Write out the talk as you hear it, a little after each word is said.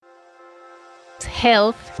that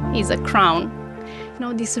health is a crown.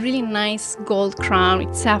 This really nice gold crown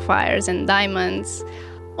with sapphires and diamonds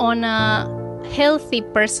on a healthy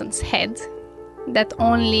person's head that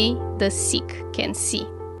only the sick can see.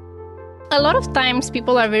 A lot of times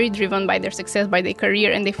people are very driven by their success, by their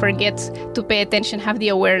career, and they forget to pay attention, have the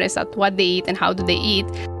awareness at what they eat and how do they eat.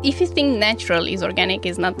 If you think natural is organic,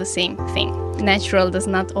 it's not the same thing. Natural does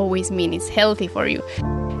not always mean it's healthy for you.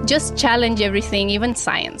 Just challenge everything, even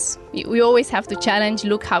science. We always have to challenge,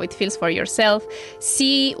 look how it feels for yourself,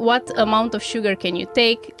 see what amount of sugar can you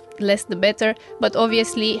take, less the better, but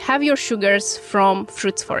obviously have your sugars from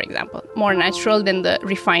fruits, for example, more natural than the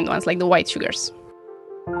refined ones like the white sugars.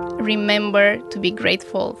 Remember to be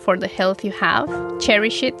grateful for the health you have.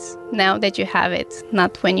 Cherish it now that you have it,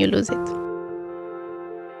 not when you lose it.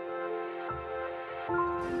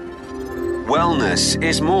 Wellness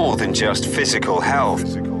is more than just physical health.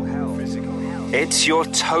 It's your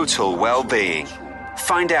total well-being.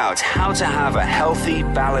 Find out how to have a healthy,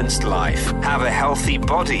 balanced life, have a healthy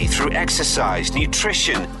body through exercise,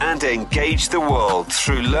 nutrition, and engage the world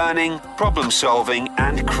through learning, problem-solving,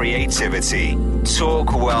 and creativity. Talk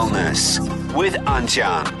Wellness with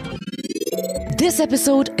Anjan. This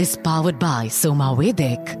episode is powered by Soma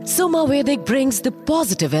Vedic. Soma Vedic brings the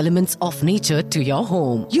positive elements of nature to your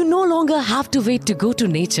home. You no longer have to wait to go to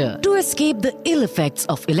nature to escape the ill effects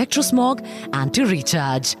of electrosmog and to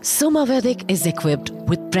recharge. Soma Vedic is equipped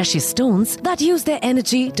with precious stones that use their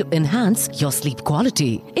energy to enhance your sleep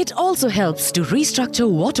quality. It also helps to restructure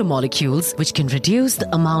water molecules, which can reduce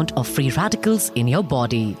the amount of free radicals in your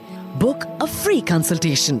body. Book a free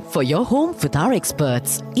consultation for your home with our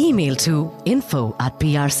experts. Email to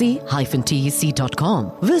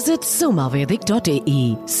info@prc-tec.com. Visit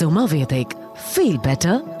somavedic.ae. Soma Vedic. Feel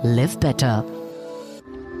better, live better.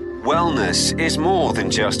 Wellness is more than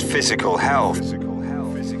just physical health.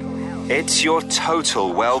 It's your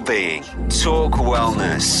total well-being. Talk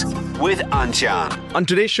Wellness with Anjan. On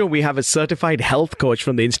today's show, we have a certified health coach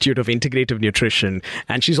from the Institute of Integrative Nutrition,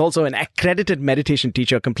 and she's also an accredited meditation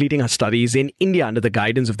teacher completing her studies in India under the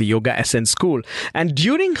guidance of the Yoga Essence School. And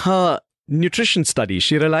during her nutrition studies,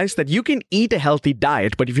 she realized that you can eat a healthy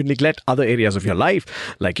diet, but if you neglect other areas of your life,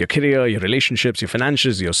 like your career, your relationships, your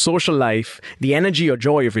finances, your social life, the energy or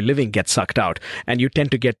joy of your living gets sucked out, and you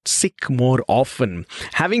tend to get sick more often.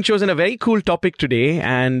 Having chosen a very cool topic today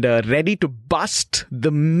and ready to bust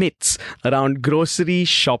the myths around grocery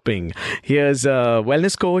shopping, here's a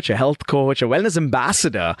wellness coach, a health coach, a wellness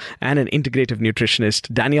ambassador, and an integrative nutritionist,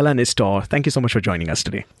 Daniela Nistor. Thank you so much for joining us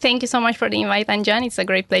today. Thank you so much for the invite, Anjan. It's a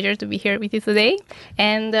great pleasure to be here with you today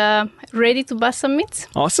and ready to bust some myths.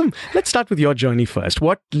 Awesome. Let's start with your journey first.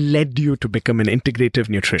 What led you to become an integrative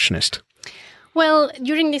nutritionist? Well,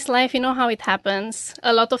 during this life, you know how it happens.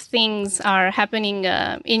 A lot of things are happening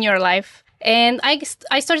in your life. And I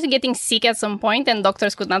started getting sick at some point, and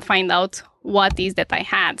doctors could not find out what is that I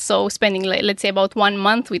had. So spending, let's say, about 1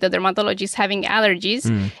 month with a dermatologist having allergies,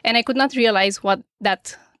 and I could not realize what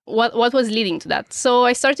was leading to that. So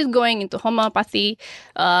I started going into homeopathy,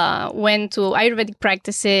 went to Ayurvedic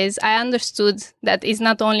practices. I understood that it's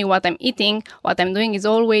not only what I'm eating, what I'm doing is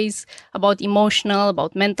always about emotional,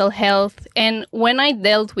 about mental health. And when I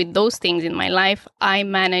dealt with those things in my life, I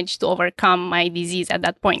managed to overcome my disease at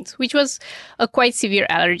that point, which was a quite severe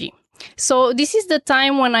allergy. So this is the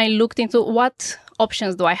time when I looked into what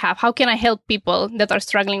options do I have? How can I help people that are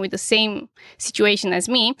struggling with the same situation as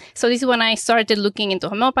me? So this is when I started looking into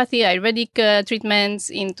homeopathy, Ayurvedic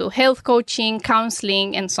treatments, into health coaching,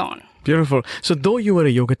 counseling, and so on. Beautiful. So though you were a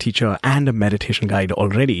yoga teacher and a meditation guide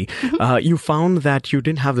already, you found that you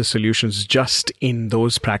didn't have the solutions just in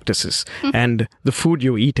those practices. And the food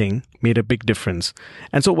you're eating made a big difference.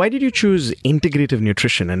 And so why did you choose integrative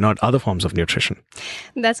nutrition and not other forms of nutrition?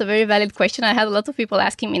 That's a very valid question. I had a lot of people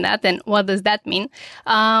asking me that. And what does that mean?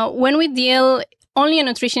 When we deal... Only a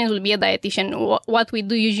nutritionist will be a dietitian. What we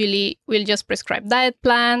do usually, we'll just prescribe diet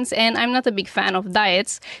plans. And I'm not a big fan of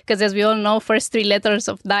diets because, as we all know, first 3 letters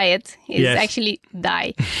of diet is actually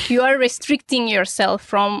die. You are restricting yourself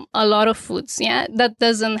from a lot of foods. Yeah, that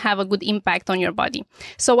doesn't have a good impact on your body.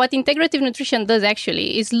 So what integrative nutrition does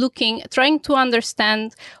actually is trying to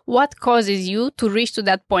understand what causes you to reach to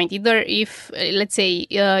that point. Either if, let's say,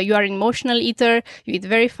 you are an emotional eater, you eat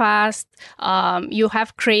very fast, you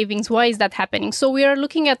have cravings. Why is that happening? So we are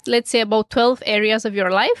looking at, let's say, about 12 areas of your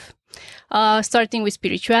life, starting with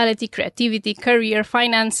spirituality, creativity, career,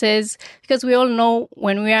 finances, because we all know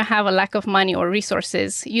when we have a lack of money or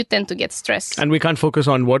resources, you tend to get stressed. And we can't focus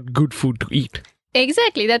on what good food to eat.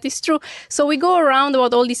 Exactly, that is true. So we go around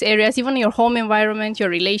about all these areas, even your home environment, your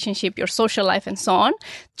relationship, your social life, and so on.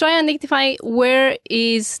 Try and identify where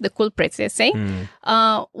is the culprit, let's say.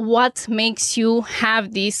 What makes you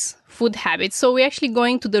have these food habits? So we're actually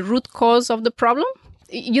going to the root cause of the problem.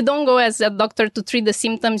 You don't go as a doctor to treat the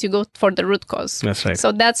symptoms, you go for the root cause. That's right.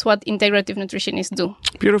 So that's what integrative nutritionists do.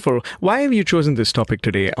 Beautiful. Why have you chosen this topic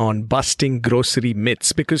today on busting grocery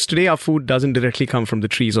myths? Because today our food doesn't directly come from the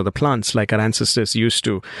trees or the plants like our ancestors used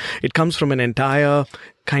to. It comes from an entire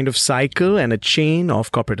kind of cycle and a chain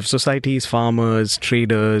of cooperative societies, farmers,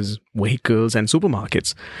 traders, vehicles, and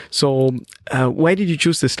supermarkets. So why did you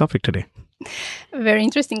choose this topic today? Very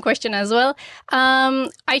interesting question as well.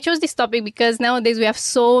 I chose this topic because nowadays we have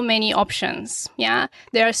so many options. Yeah,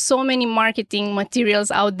 there are so many marketing materials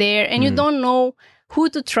out there, and you don't know who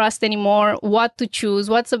to trust anymore, what to choose,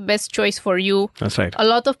 what's the best choice for you. That's right. A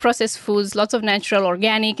lot of processed foods, lots of natural,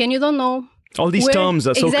 organic, and you don't know. All these terms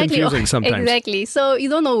are so confusing sometimes. Exactly. So you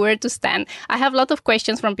don't know where to stand. I have a lot of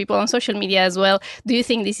questions from people on social media as well. Do you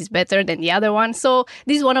think this is better than the other one? So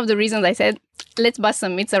this is one of the reasons I said, let's bust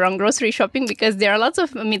some myths around grocery shopping because there are lots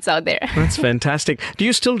of myths out there. That's fantastic. Do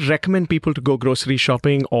you still recommend people to go grocery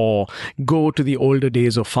shopping or go to the older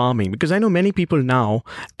days of farming? Because I know many people now,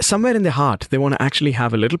 somewhere in their heart, they want to actually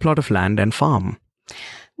have a little plot of land and farm.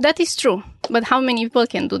 That is true. But how many people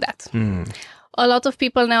can do that? A lot of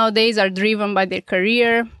people nowadays are driven by their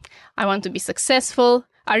career. I want to be successful.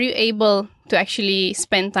 Are you able to actually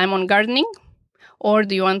spend time on gardening? Or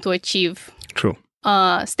do you want to achieve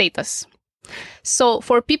status? So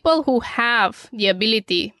for people who have the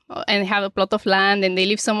ability and have a plot of land and they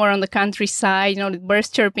live somewhere on the countryside, with birds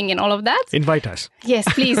chirping and all of that. Invite us. Yes,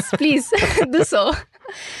 please do so.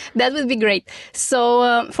 That would be great.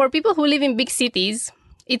 So for people who live in big cities,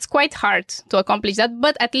 it's quite hard to accomplish that,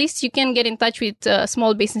 but at least you can get in touch with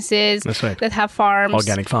small businesses that have farms,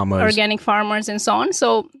 organic farmers and so on.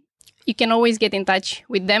 So you can always get in touch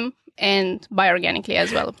with them and buy organically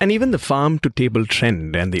as well. And even the farm to table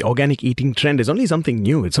trend and the organic eating trend is only something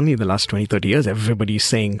new. It's only the last 20, 30 years. Everybody's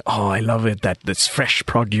saying, oh, I love it, that this fresh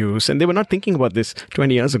produce. And they were not thinking about this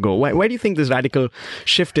 20 years ago. Why do you think this radical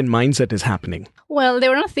shift in mindset is happening? Well, they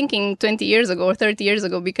were not thinking 20 years ago or 30 years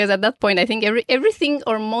ago, because at that point, I think everything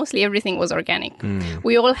or mostly everything was organic.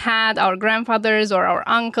 We all had our grandfathers or our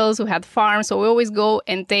uncles who had farms. So we always go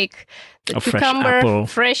and take the cucumber,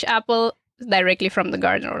 fresh apple, directly from the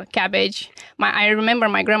garden, or cabbage. I remember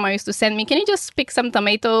my grandma used to send me, can you just pick some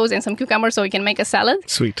tomatoes and some cucumbers so we can make a salad?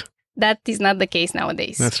 Sweet. That is not the case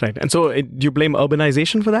nowadays. That's right. And so do you blame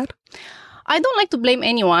urbanization for that? I don't like to blame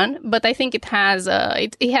anyone, but I think it has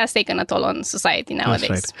taken a toll on society nowadays.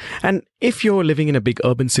 That's right. And if you're living in a big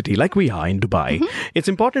urban city like we are in Dubai, it's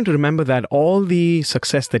important to remember that all the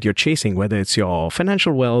success that you're chasing, whether it's your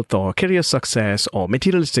financial wealth or career success or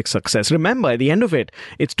materialistic success, remember at the end of it,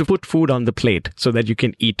 it's to put food on the plate so that you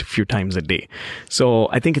can eat a few times a day. So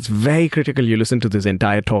I think it's very critical you listen to this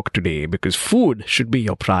entire talk today, because food should be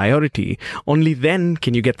your priority. Only then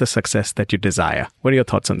can you get the success that you desire. What are your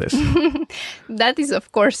thoughts on this? That is,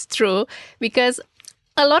 of course, true, because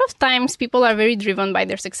a lot of times people are very driven by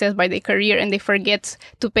their success, by their career, and they forget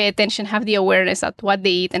to pay attention, have the awareness at what they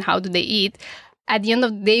eat and how do they eat. At the end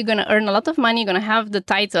of the day, you're going to earn a lot of money, you're going to have the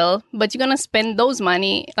title, but you're going to spend those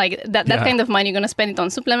money, like that kind of money, you're going to spend it on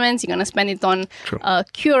supplements, you're going to spend it on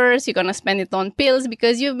cures, you're going to spend it on pills,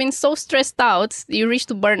 because you've been so stressed out, you reach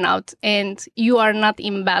to burnout, and you are not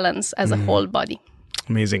in balance as a whole body.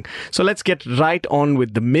 Amazing. So let's get right on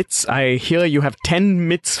with the myths. I hear you have 10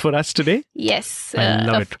 myths for us today. Yes, I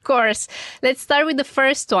love it. Of course. Let's start with the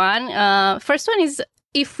first one. First one is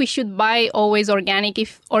if we should buy always organic,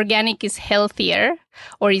 if organic is healthier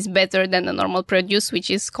or is better than the normal produce, which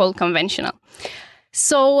is called conventional.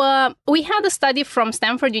 So we had a study from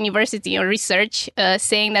Stanford University on research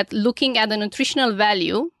saying that looking at the nutritional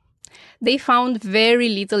value, they found very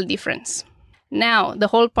little difference. Now, the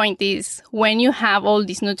whole point is, when you have all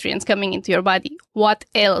these nutrients coming into your body, what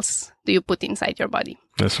else do you put inside your body?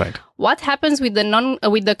 That's right. What happens with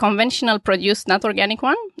the conventional produce, not organic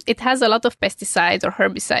one? It has a lot of pesticides or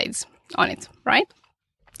herbicides on it, right?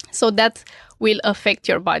 So that will affect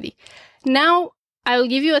your body. Now, I'll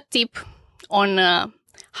give you a tip on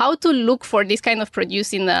how to look for this kind of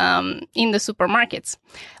produce in the supermarkets.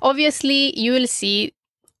 Obviously, you will see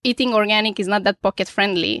eating organic is not that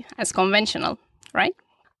pocket-friendly as conventional, right?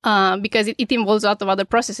 Because it involves a lot of other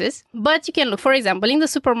processes. But you can look, for example, in the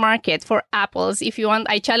supermarket for apples. If you want,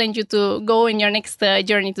 I challenge you to go in your next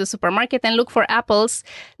journey to the supermarket and look for apples.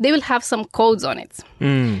 They will have some codes on it.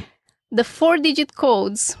 The 4-digit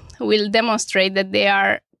codes will demonstrate that they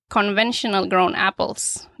are conventional grown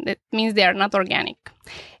apples. That means they are not organic.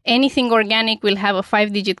 Anything organic will have a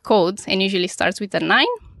 5-digit code and usually starts with a 9.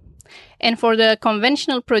 And for the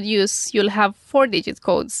conventional produce, you'll have 4-digit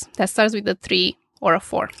codes that starts with a 3 or a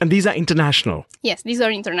 4. And these are international? Yes, these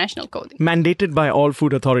are international coding. Mandated by all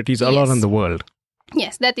food authorities all around the world?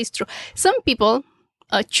 Yes, that is true. Some people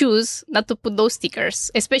choose not to put those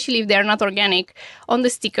stickers, especially if they are not organic. On the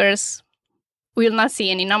stickers, we will not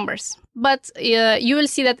see any numbers. But you will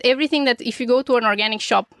see that everything that, if you go to an organic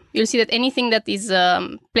shop, you'll see that anything that is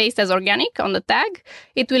placed as organic on the tag,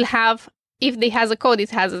 it will have, if it has a code, it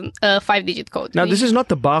has a 5-digit code. Now, this is not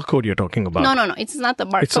the barcode you're talking about. No. It's not a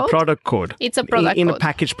barcode. It's a product code. It's a product in code. a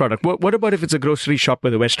packaged product. What about if it's a grocery shop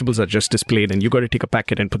where the vegetables are just displayed and you got to take a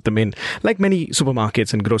packet and put them in, like many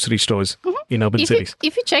supermarkets and grocery stores in urban cities?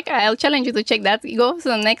 If you check, I'll challenge you to check that. Go to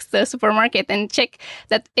the next supermarket and check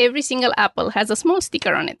that every single apple has a small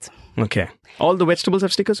sticker on it. Okay. All the vegetables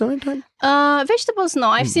have stickers on it? Vegetables, no.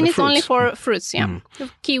 I've seen it fruits. only for fruits, yeah.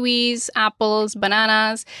 Kiwis, apples,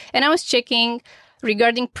 bananas. And I was checking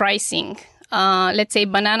regarding pricing. Let's say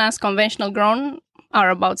bananas, conventional grown,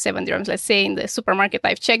 are about 7 dirhams. Let's say in the supermarket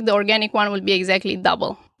I've checked, the organic one will be exactly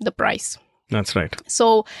double the price. That's right.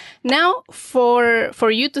 So now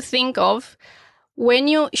for you to think of,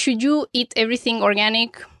 should you eat everything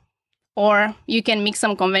organic, or you can mix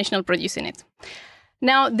some conventional produce in it.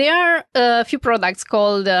 Now, there are a few products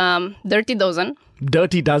called Dirty Dozen.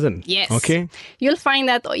 Dirty Dozen? Yes. Okay. You'll find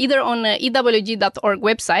that either on ewg.org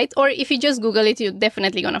website, or if you just Google it, you're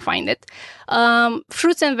definitely going to find it.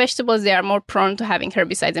 Fruits and vegetables, they are more prone to having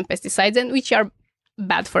herbicides and pesticides, and which are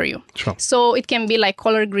bad for you. Sure. So it can be like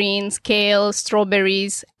collard greens, kale,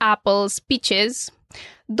 strawberries, apples, peaches.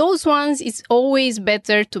 Those ones, it's always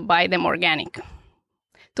better to buy them organic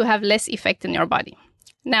to have less effect in your body.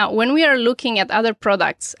 Now, when we are looking at other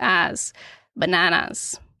products as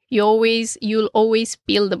bananas, you'll always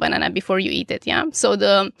peel the banana before you eat it, yeah? So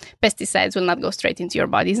the pesticides will not go straight into your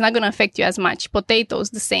body. It's not going to affect you as much.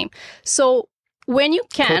 Potatoes, the same. So when you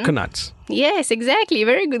can... Coconuts. Yes, exactly.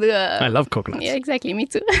 Very good. I love coconuts. Yeah, exactly. Me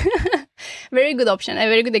too. Very good option. A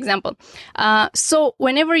very good example. So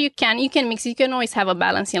whenever you can mix it. You can always have a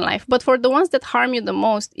balance in life. But for the ones that harm you the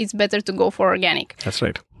most, it's better to go for organic. That's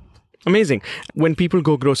right. Amazing. When people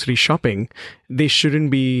go grocery shopping, they shouldn't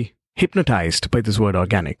be hypnotized by this word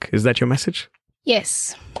organic. Is that your message?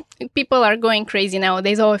 Yes. People are going crazy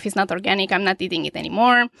nowadays. Oh, if it's not organic, I'm not eating it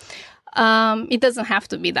anymore. It doesn't have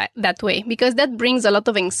to be that way, because that brings a lot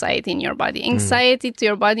of anxiety in your body. Anxiety to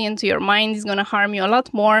your body and to your mind is going to harm you a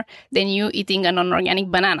lot more than you eating a non-organic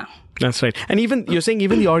banana. That's right. And you're saying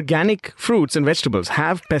even the organic fruits and vegetables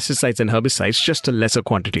have pesticides and herbicides, just a lesser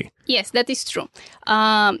quantity. Yes, that is true.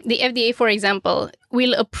 The FDA, for example,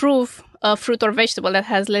 will approve a fruit or vegetable that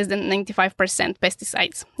has less than 95%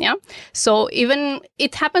 pesticides. Yeah. So even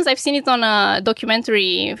it happens, I've seen it on a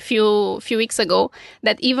documentary a few weeks ago,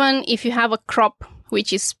 that even if you have a crop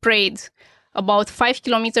which is sprayed about 5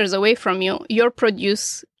 kilometers away from you, your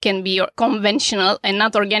produce can be conventional and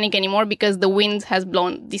not organic anymore, because the wind has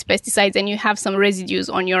blown these pesticides and you have some residues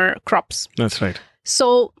on your crops. That's right.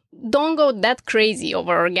 So don't go that crazy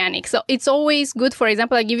over organic. So it's always good. For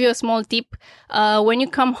example, I'll give you a small tip. When you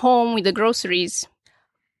come home with the groceries,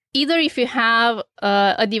 either if you have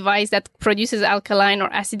a device that produces alkaline or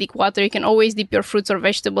acidic water, you can always dip your fruits or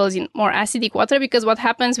vegetables in more acidic water, because what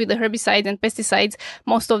happens with the herbicides and pesticides,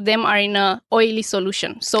 most of them are in a oily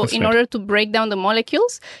solution. So in order to break down the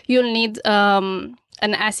molecules, you'll need an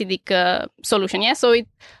acidic solution. Yeah. So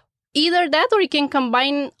either that, or you can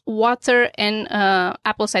combine water and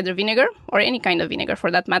apple cider vinegar, or any kind of vinegar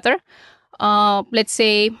for that matter. Let's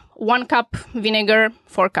say 1 cup vinegar,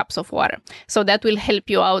 4 cups of water. So that will help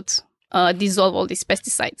you out dissolve all these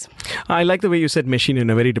pesticides. I like the way you said machine in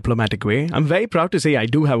a very diplomatic way. I'm very proud to say I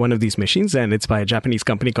do have one of these machines, and it's by a Japanese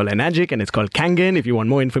company called Enagic, and it's called Kangen. If you want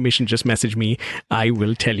more information, just message me. I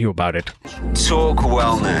will tell you about it. Talk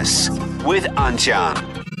Wellness with Anjan.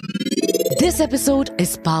 This episode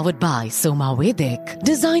is powered by Soma Vedic,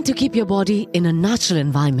 designed to keep your body in a natural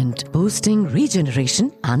environment, boosting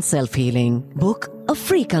regeneration and self-healing. Book a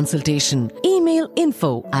free consultation. Email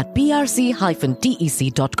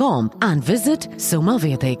info@prc-tec.com and visit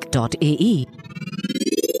somavedic.ae.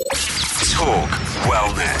 Talk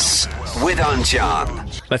Wellness with Anjan.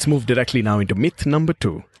 Let's move directly now into myth number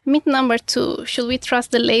 2. Myth number 2, should we trust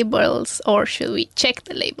the labels or should we check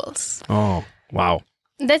the labels? Oh, wow.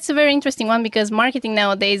 That's a very interesting one, because marketing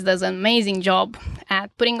nowadays does an amazing job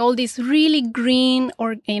at putting all these really green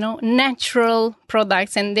or, natural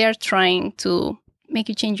products, and they're trying to make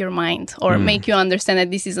you change your mind or make you understand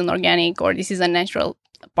that this is an organic or this is a natural.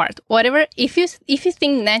 part. Whatever, if you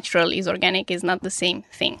think natural is organic, is not the same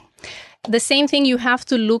thing. The same thing, you have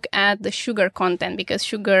to look at the sugar content, because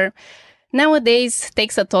sugar nowadays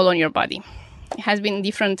takes a toll on your body. It has been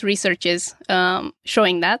different researches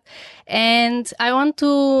showing that. And I want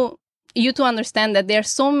you to understand that there are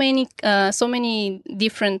so many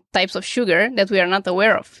different types of sugar that we are not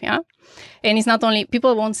aware of. Yeah. And it's not only,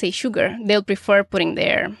 people won't say sugar. They'll prefer putting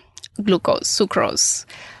their glucose, sucrose.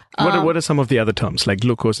 What are some of the other terms, like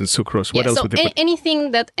glucose and sucrose? What else would they put?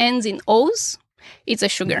 Anything that ends in O's, it's a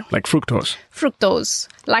sugar. Like fructose? Fructose,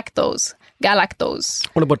 lactose, galactose.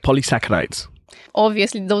 What about polysaccharides?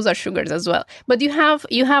 Obviously, those are sugars as well. But you have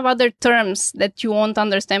other terms that you won't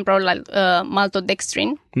understand, probably like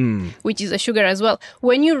maltodextrin, which is a sugar as well.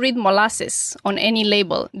 When you read molasses on any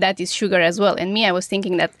label, that is sugar as well. And I was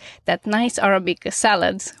thinking that nice Arabic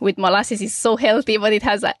salad with molasses is so healthy, but it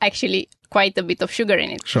has actually quite a bit of sugar in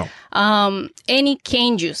it. Sure. Any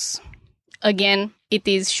cane juice, again, it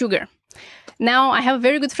is sugar. Now, I have a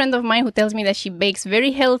very good friend of mine who tells me that she bakes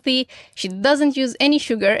very healthy. She doesn't use any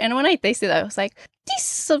sugar. And when I tasted it, I was like,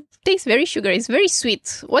 this tastes very sugary. It's very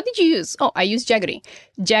sweet. What did you use? Oh, I used jaggery.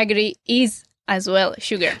 Jaggery is as well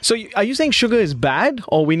sugar. So are you saying sugar is bad,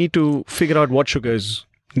 or we need to figure out what sugar is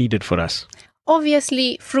needed for us?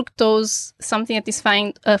 Obviously, fructose, something that is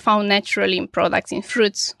found naturally in products, in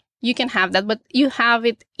fruits, you can have that, but you have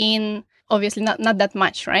it in, obviously, not that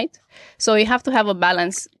much, right? So you have to have a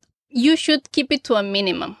balance. You should keep it to a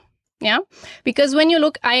minimum. Yeah. Because when you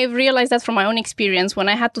look, I've realized that from my own experience, when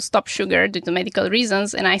I had to stop sugar due to medical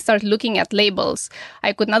reasons and I started looking at labels,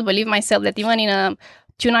 I could not believe myself that even in a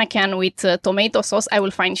tuna can with tomato sauce, I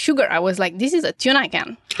will find sugar. I was like, this is a tuna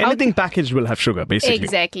can. Anything packaged will have sugar, basically.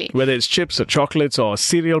 Exactly. Whether it's chips or chocolates or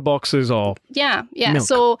cereal boxes or milk.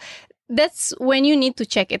 So that's when you need to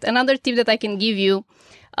check it. Another tip that I can give you,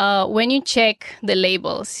 when you check the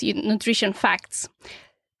labels, nutrition facts,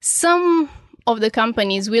 some of the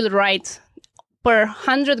companies will write per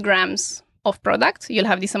 100 grams of product, you'll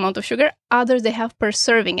have this amount of sugar. Others, they have per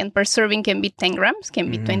serving, and per serving can be 10 grams, can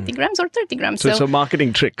be 20 grams or 30 grams. So it's a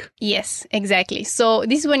marketing trick. Yes, exactly. So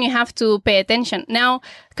this is when you have to pay attention. Now,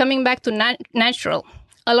 coming back to natural,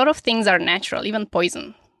 a lot of things are natural, even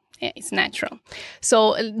poison. Yeah, it's natural.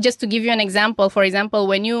 So just to give you an example, for example,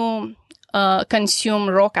 when you consume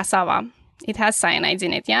raw cassava, it has cyanides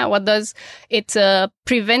in it. Yeah. What does it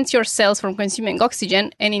prevents your cells from consuming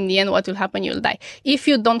oxygen, and in the end, what will happen? You'll die. If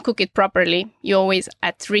you don't cook it properly, you're always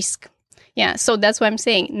at risk. Yeah. So that's why I'm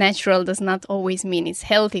saying natural does not always mean it's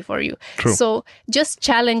healthy for you. True. So just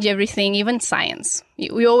challenge everything, even science.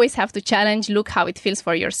 We always have to challenge, look how it feels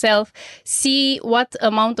for yourself, see what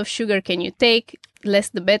amount of sugar can you take, less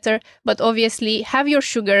the better. But obviously have your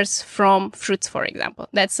sugars from fruits, for example.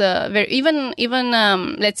 That's a very, even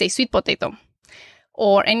let's say sweet potato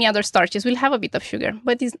or any other starches will have a bit of sugar,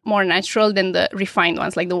 but it's more natural than the refined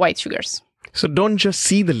ones, like the white sugars. So don't just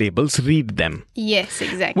see the labels, read them. Yes,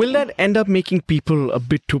 exactly. Will that end up making people a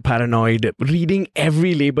bit too paranoid, reading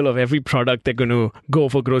every label of every product they're going to go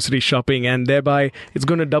for grocery shopping, and thereby it's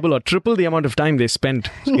going to double or triple the amount of time they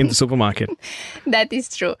spend in the supermarket? That is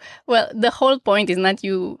true. Well, the whole point is not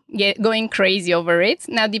you going crazy over it.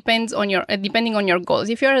 Now, depending on your goals.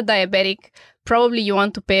 If you're a diabetic, probably you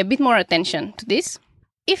want to pay a bit more attention to this.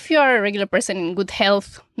 If you're a regular person in good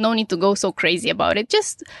health, no need to go so crazy about it.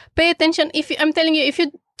 Just pay attention. I'm telling you, if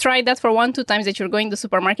you try that for 1-2 times that you're going to the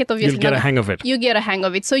supermarket, obviously you'll get a hang of it. You get a hang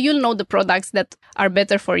of it. So you'll know the products that are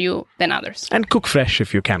better for you than others. And cook fresh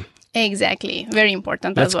if you can. Exactly. Very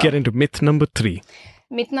important Let's as well. Get into myth number 3.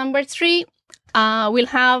 Myth number 3, we'll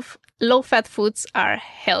have low-fat foods are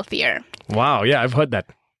healthier. Wow. Yeah, I've heard that.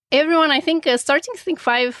 Everyone, I think, starting to think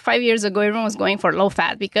 5 years ago, everyone was going for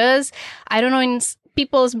low-fat because, I don't know, in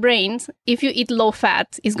people's brains, if you eat low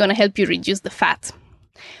fat, it's going to help you reduce the fat,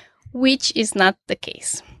 which is not the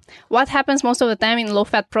case. What happens most of the time in low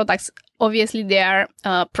fat products, obviously they are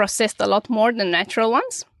processed a lot more than natural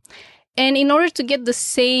ones. And in order to get the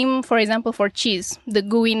same, for example, for cheese, the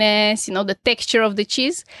gooiness, the texture of the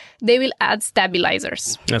cheese, they will add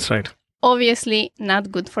stabilizers. That's right. Obviously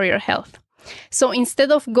not good for your health. So instead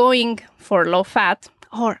of going for low fat,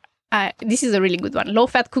 or this is a really good one,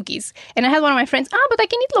 low-fat cookies. And I had one of my friends, but I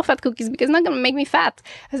can eat low-fat cookies because it's not going to make me fat.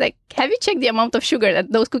 I was like, have you checked the amount of sugar that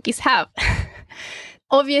those cookies have?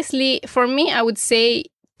 Obviously, for me, I would say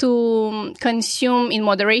to consume in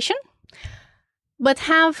moderation, but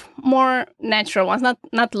have more natural ones,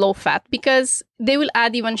 not low-fat, because they will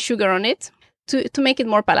add even sugar on it to make it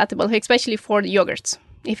more palatable, especially for the yogurts.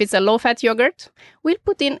 if it's a low-fat yogurt, we'll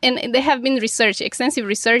put in, and there have been extensive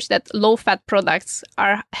research that low-fat products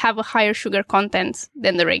have a higher sugar content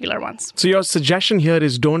than the regular ones. So your suggestion here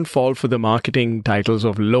is don't fall for the marketing titles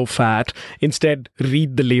of low-fat. Instead,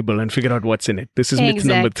 read the label and figure out what's in it. This is myth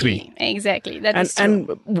number 3. Exactly. That is true.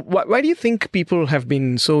 And why do you think people have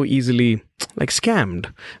been so easily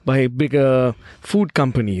scammed by bigger food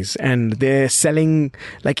companies, and they're selling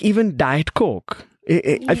even Diet Coke?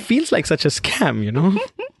 It feels like such a scam,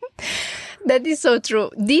 That is so true.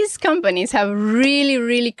 These companies have really,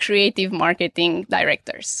 really creative marketing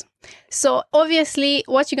directors. So obviously,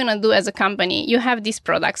 what you're going to do as a company, you have this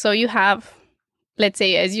product. So you have, let's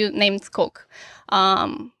say, as you named Coke,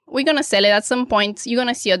 we're going to sell it at some point. You're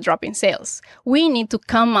going to see a drop in sales. We need to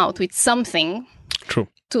come out with something True.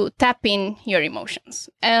 to tap in your emotions.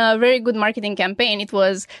 A very good marketing campaign.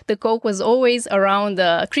 The Coke was always around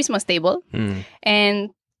the Christmas table, and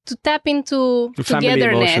to tap into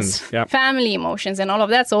togetherness, family emotions, and all of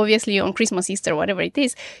that. So obviously on Christmas, Easter, whatever it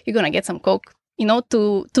is, you're going to get some Coke,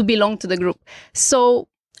 to belong to the group. So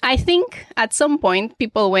I think at some point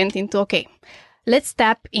people went into, okay, let's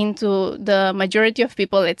tap into the majority of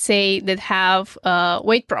people, let's say, that have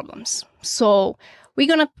weight problems. So we're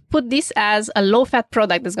going to put this as a low-fat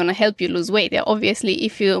product that's going to help you lose weight. Yeah, obviously,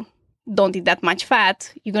 if you don't eat that much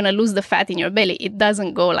fat, you're going to lose the fat in your belly. It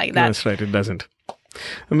doesn't go like that. That's right. It doesn't.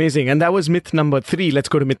 Amazing. And that was myth number 3. Let's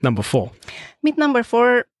go to myth number 4. Myth number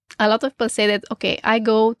 4, a lot of people say that, okay, I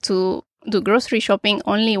go to do grocery shopping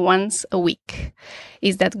only once a week.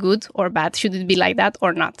 Is that good or bad? Should it be like that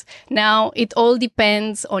or not? Now, it all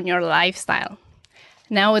depends on your lifestyle.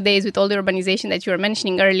 Nowadays, with all the urbanization that you were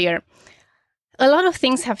mentioning earlier, a lot of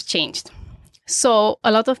things have changed. So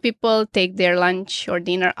a lot of people take their lunch or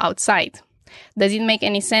dinner outside. Does it make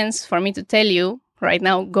any sense for me to tell you right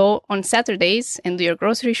now, go on Saturdays and do your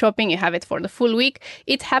grocery shopping? You have it for the full week.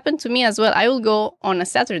 It happened to me as well. I will go on a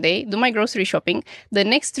Saturday, do my grocery shopping. The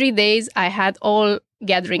next 3 days, I had all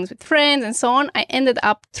gatherings with friends and so on. I ended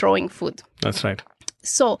up throwing food. That's right.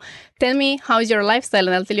 So tell me, how's your lifestyle?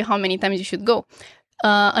 And I'll tell you how many times you should go.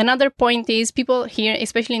 Another point is people here,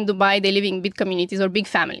 especially in Dubai, they live in big communities or big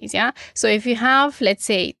families. Yeah. So if you have, let's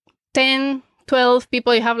say, 10, 12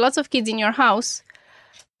 people, you have lots of kids in your house.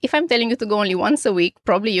 If I'm telling you to go only once a week,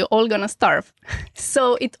 probably you're all going to starve.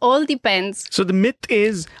 So it all depends. So the myth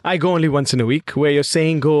is, I go only once in a week, where you're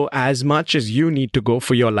saying go as much as you need to go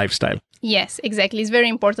for your lifestyle. Yes, exactly. It's very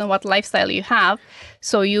important what lifestyle you have.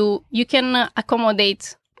 So you can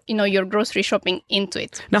accommodate, your grocery shopping into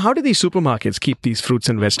it. Now, how do these supermarkets keep these fruits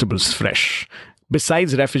and vegetables fresh?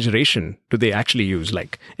 Besides refrigeration, do they actually use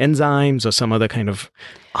enzymes or some other kind of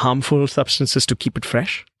harmful substances to keep it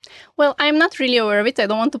fresh? Well, I'm not really aware of it. I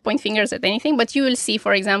don't want to point fingers at anything, but you will see,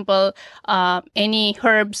 for example, any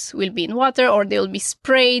herbs will be in water or they will be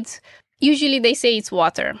sprayed. Usually they say it's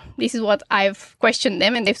water. This is what I've questioned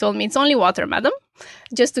them, and they've told me it's only water, madam,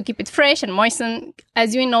 just to keep it fresh and moisten.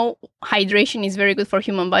 As you know, hydration is very good for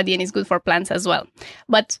human body and is good for plants as well.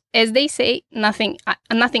 But as they say, nothing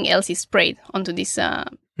else is sprayed onto this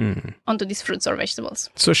onto these fruits or vegetables.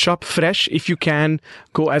 So shop fresh if you can.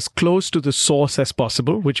 Go as close to the source as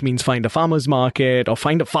possible, which means find a farmer's market or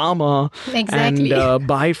find a farmer. Exactly. And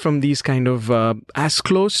buy from these kind of as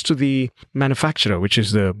close to the manufacturer, which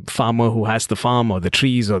is the farmer who has the farm or the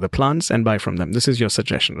trees or the plants, and buy from them. This is your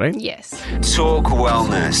suggestion, right? Yes. Talk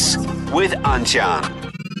Wellness with Anjan.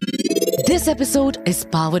 This episode is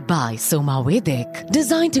powered by Soma Vedic,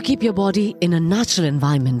 designed to keep your body in a natural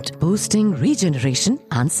environment, boosting regeneration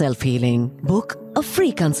and self-healing. Book a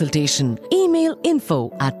free consultation. Email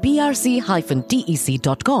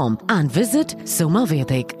info@prc-tec.com and visit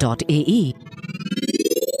somavedic.ae.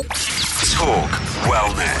 Talk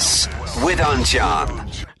Wellness with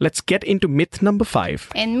Anjan. Let's get into myth number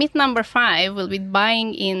 5. And myth number 5 will be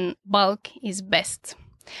buying in bulk is best.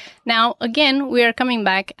 Now, again, we are coming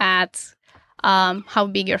back at how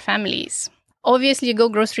big your family is. Obviously, you go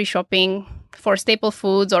grocery shopping for staple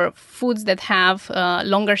foods or foods that have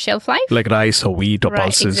longer shelf life. Like rice or wheat or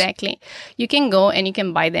pulses. Exactly. You can go and you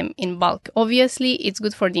can buy them in bulk. Obviously, it's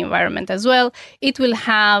good for the environment as well. It will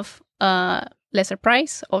have lesser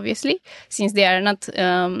price, obviously, since they are not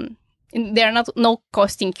no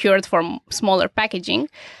cost incurred for smaller packaging.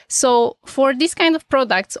 So for this kind of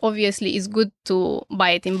products, obviously, it's good to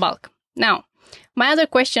buy it in bulk. Now, my other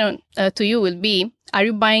question to you will be, are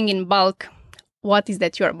you buying in bulk? What is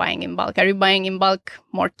that you're buying in bulk? Are you buying in bulk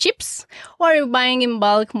more chips? Or are you buying in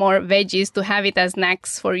bulk more veggies to have it as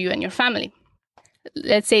snacks for you and your family?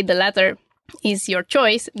 Let's say the latter is your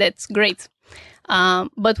choice. That's great.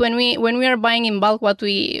 But when we are buying in bulk, what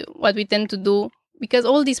we tend to do, because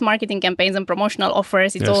all these marketing campaigns and promotional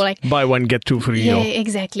offers, it's Yes. all like, Buy one, get two free. yeah, or-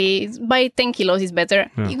 exactly. Buy 10 kilos is better.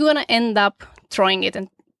 You're going to end up throwing it and,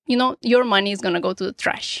 your money is going to go to the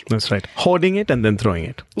trash. That's right. Hoarding it and then throwing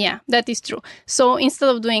it. Yeah, that is true. So instead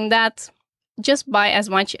of doing that, just buy as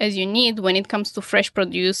much as you need when it comes to fresh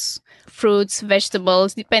produce, fruits,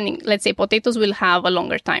 vegetables, depending. Let's say potatoes will have a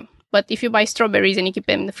longer time. But if you buy strawberries and you keep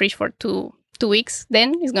them in the fridge for two weeks,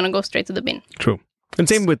 then it's going to go straight to the bin. True. And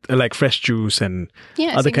same with like fresh juice and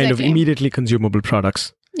Yes, other kind of exactly. immediately consumable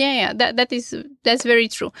products. Yeah, that's very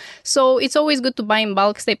true. So it's always good to buy in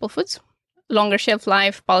bulk staple foods, longer shelf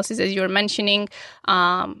life, pulses as you were mentioning,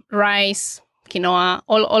 rice, quinoa,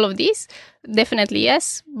 all of these. Definitely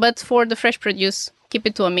yes. But for the fresh produce, keep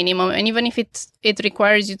it to a minimum. And even if it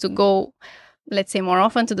requires you to go, let's say, more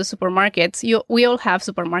often to the supermarkets, we all have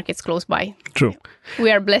supermarkets close by. True.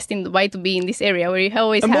 We are blessed in Dubai to be in this area where you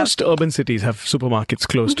always And have. most urban cities have supermarkets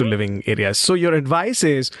close to living areas. So your advice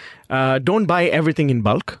is don't buy everything in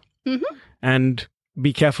bulk and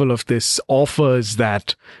be careful of this offers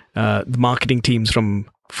that the marketing teams from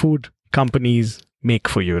food companies make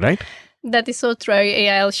for you, right? That is so true.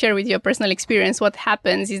 I'll share with you a personal experience. What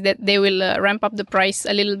happens is that they will ramp up the price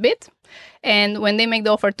a little bit. And when they make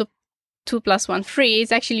the offer to 2 + 1 free,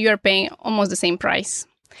 it's actually you're paying almost the same price.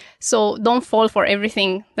 So don't fall for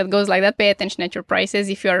everything that goes like that. Pay attention at your prices.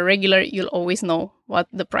 If you're a regular, you'll always know what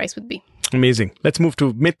the price would be. Amazing. Let's move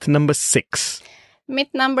to myth number 6. Myth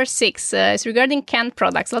number 6 is regarding canned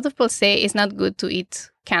products. A lot of people say it's not good to eat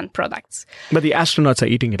canned products. But the astronauts are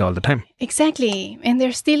eating it all the time. Exactly. And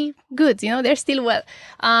they're still good, they're still well.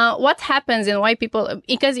 What happens and why people,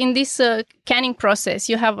 because in this canning process,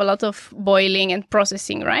 you have a lot of boiling and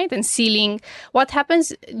processing, right? And sealing. What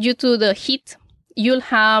happens due to the heat, you'll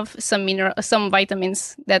have some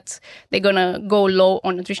vitamins that they're going to go low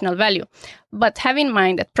on nutritional value. But have in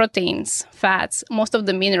mind that proteins, fats, most of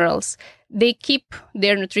the minerals, they keep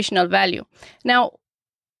their nutritional value. Now,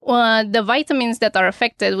 the vitamins that are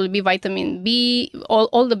affected will be vitamin B,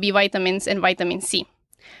 all the B vitamins and vitamin C.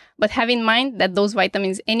 But have in mind that those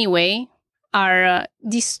vitamins anyway are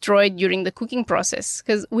destroyed during the cooking process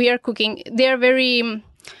because we are cooking. They are very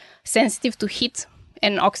sensitive to heat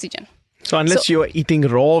and oxygen. So unless you're eating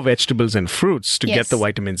raw vegetables and fruits to get the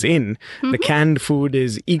vitamins in, the canned food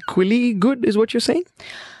is equally good, is what you're saying?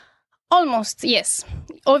 Almost, yes.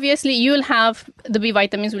 Obviously, you'll have the B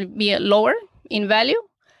vitamins will be lower in value,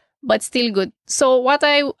 but still good. So what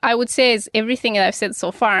I would say is everything that I've said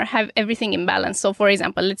so far, have everything in balance. So for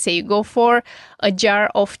example, let's say you go for a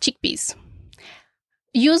jar of chickpeas.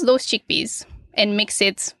 Use those chickpeas and mix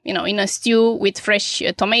it, in a stew with fresh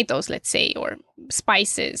tomatoes, let's say, or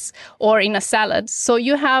spices, or in a salad. So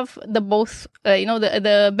you have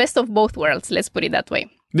the best of both worlds, let's put it that way.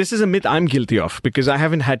 This is a myth I'm guilty of because I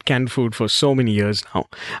haven't had canned food for so many years now.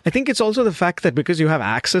 I think it's also the fact that because you have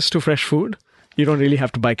access to fresh food, you don't really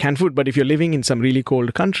have to buy canned food. But if you're living in some really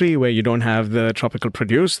cold country where you don't have the tropical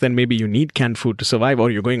produce, then maybe you need canned food to survive, or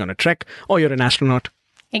you're going on a trek, or you're an astronaut.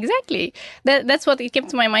 Exactly. That's what it came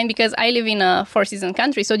to my mind because I live in a 4-season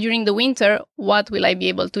country. So during the winter, what will I be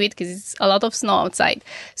able to eat? Because it's a lot of snow outside.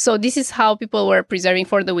 So this is how people were preserving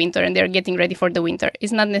for the winter and they're getting ready for the winter.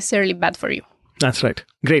 It's not necessarily bad for you. That's right.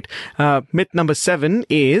 Great. Myth number 7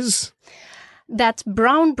 is... that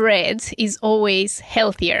brown bread is always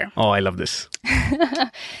healthier. Oh, I love this.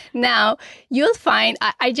 Now, you'll find,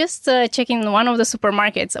 I just checked in one of the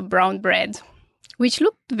supermarkets, a brown bread, which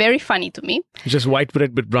looked very funny to me. Just white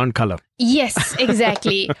bread with brown color. Yes,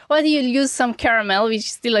 exactly. Well, you'll use some caramel, which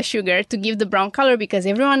is still a sugar, to give the brown color because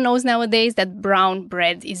everyone knows nowadays that brown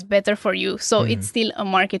bread is better for you. So it's still a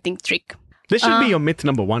marketing trick. This should be your myth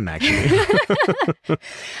number 1, actually.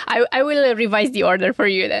 I will revise the order for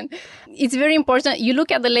you then. It's very important. You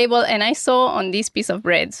look at the label and I saw on this piece of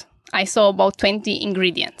bread, I saw about 20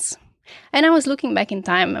 ingredients. And I was looking back in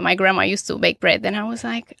time. My grandma used to bake bread. And I was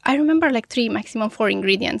like, I remember like 3, maximum 4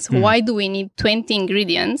 ingredients. Why do we need 20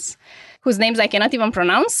 ingredients whose names I cannot even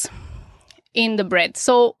pronounce in the bread?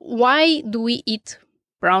 So why do we eat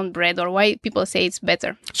brown bread or why people say it's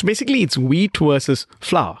better? So basically it's wheat versus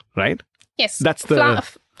flour, right? Yes. That's the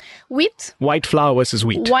wheat. White flour versus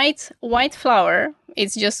wheat. White flour,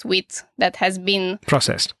 it's just wheat that has been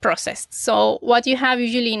Processed. So what you have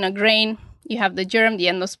usually in a grain, you have the germ, the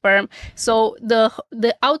endosperm. So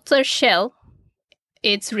the outer shell,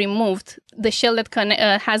 it's removed. The shell that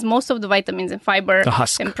has most of the vitamins and fiber the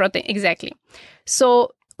husk. And protein. Exactly.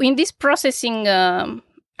 So in this processing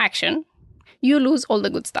action, you lose all the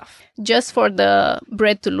good stuff just for the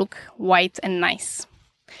bread to look white and nice.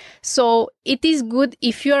 So it is good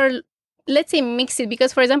if you're, let's say, mix it.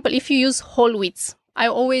 Because, for example, if you use whole wheats, I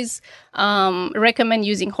always recommend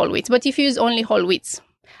using whole wheats. But if you use only whole wheats,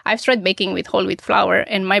 I've tried baking with whole wheat flour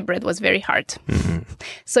and my bread was very hard. Mm-hmm.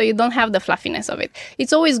 So you don't have the fluffiness of it.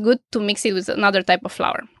 It's always good to mix it with another type of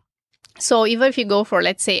flour. So even if you go for,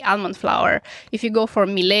 let's say, almond flour, if you go for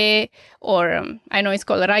millet, or I know it's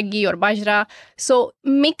called ragi or bajra, so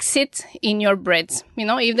mix it in your breads.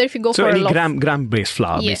 Either if you go for any a gram-based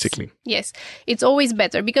flour, yes, basically. Yes, it's always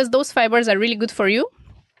better because those fibers are really good for you.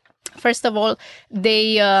 First of all,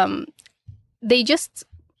 they just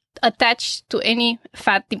attach to any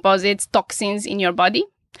fat deposits, toxins in your body.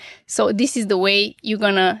 So this is the way you're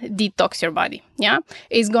gonna detox your body. Yeah,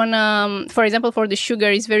 it's gonna, for example, for the sugar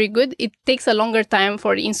is very good. It takes a longer time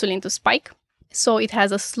for the insulin to spike, so it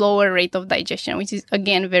has a slower rate of digestion, which is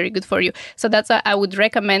again very good for you. So that's why I would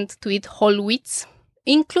recommend to eat whole wheats.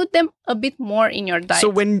 Include them a bit more in your diet. So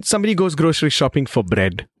when somebody goes grocery shopping for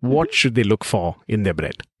bread, what should they look for in their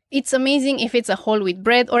bread? It's amazing if it's a whole wheat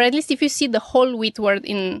bread, or at least if you see the whole wheat word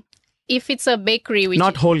in. If it's a bakery, which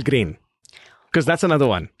not whole grain. Because that's another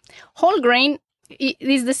one. Whole grain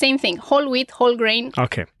is the same thing. Whole wheat, whole grain.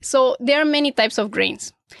 Okay. So there are many types of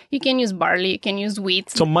grains. You can use barley, you can use wheat.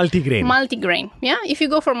 So multigrain. Multigrain. Yeah. If you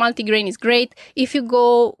go for multigrain, it's great. If you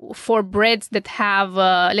go for breads that have,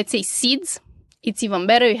 let's say, seeds, it's even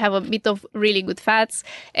better. You have a bit of really good fats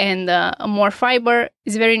and more fiber.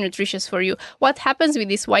 It's very nutritious for you. What happens with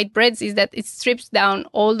these white breads is that it strips down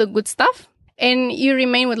all the good stuff. And you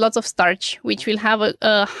remain with lots of starch, which will have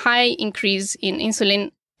a high increase in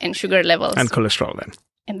insulin and sugar levels. And cholesterol then.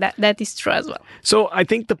 And that is true as well. So I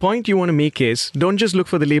think the point you want to make is, don't just look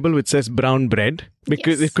for the label which says brown bread,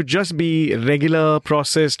 because it could just be regular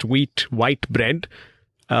processed white bread.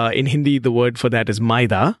 In Hindi, the word for that is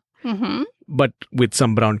maida, but with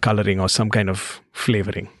some brown coloring or some kind of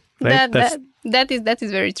flavoring. Right? That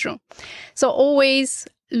is very true. So always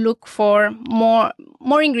look for more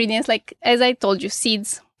ingredients, like as I told you,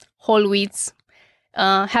 seeds, whole wheats.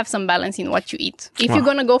 Have some balance in what you eat. If you're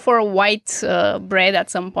gonna go for a white bread at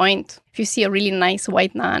some point, if you see a really nice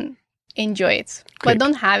white naan, enjoy it. Great. But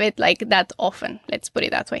don't have it like that often. Let's put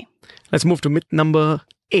it that way. Let's move to myth number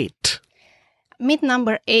 8. Myth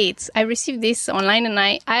number 8. I received this online, and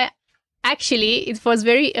I actually, it was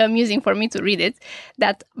very amusing for me to read it,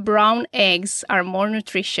 that brown eggs are more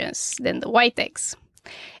nutritious than the white eggs.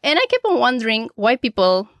 And I kept on wondering why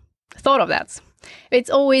people thought of that. It's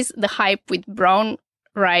always the hype with brown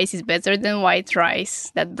rice is better than white rice,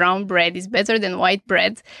 that brown bread is better than white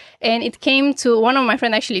bread. And it came to, one of my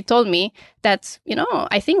friends actually told me that,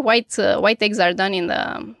 I think white eggs are done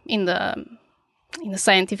in the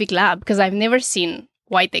scientific lab, because I've never seen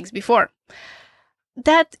white eggs before.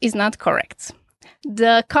 That is not correct.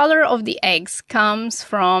 The color of the eggs comes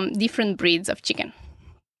from different breeds of chicken.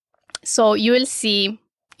 So you will see,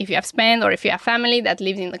 if you have spent or if you have family that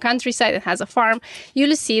lives in the countryside and has a farm,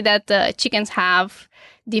 you'll see that chickens have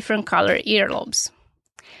different color earlobes.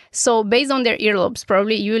 So based on their earlobes,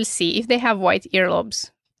 probably you will see if they have white earlobes,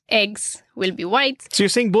 eggs will be white. So you're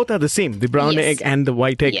saying both are the same, the brown egg and the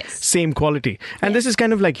white egg, same quality. And this is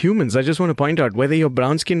kind of like humans. I just want to point out, whether you're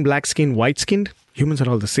brown skin, black skin, white skinned, humans are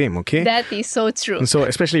all the same, okay? That is so true. And so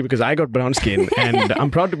especially because I got brown skin and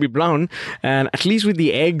I'm proud to be brown. And at least with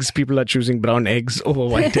the eggs, people are choosing brown eggs over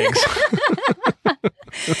white eggs.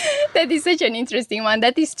 That is such an interesting one.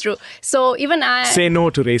 That is true. So even I... Say no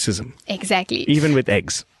to racism. Exactly. Even with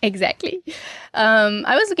eggs. Exactly.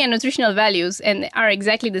 I was looking at nutritional values and are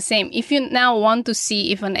exactly the same. If you now want to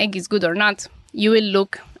see if an egg is good or not, you will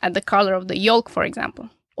look at the color of the yolk, for example.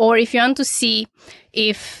 Or if you want to see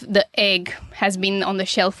if the egg has been on the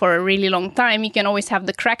shelf for a really long time, you can always have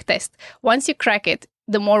the crack test. Once you crack it,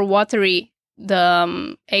 the more watery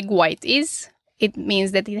the egg white is, it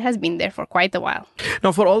means that it has been there for quite a while.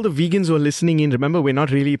 Now, for all the vegans who are listening in, remember, we're not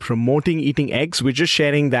really promoting eating eggs. We're just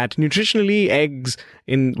sharing that nutritionally, eggs,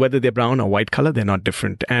 in whether they're brown or white color, they're not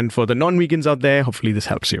different. And for the non-vegans out there, hopefully this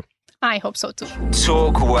helps you. I hope so too.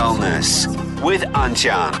 Talk Wellness with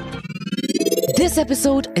Anjan. This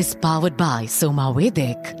episode is powered by Soma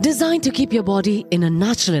Vedic, designed to keep your body in a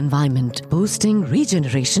natural environment, boosting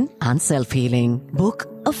regeneration and self-healing. Book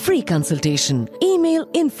a free consultation. Email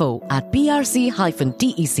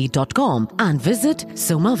info@prc-tec.com and visit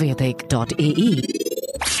somavedic.ae.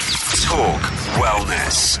 Talk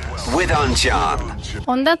Wellness with Anjan.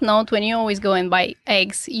 On that note, when you always go and buy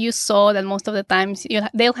eggs, you saw that most of the times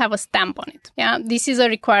they'll have a stamp on it. Yeah, this is a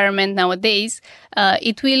requirement nowadays.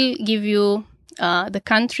 It will give you the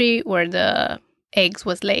country where the egg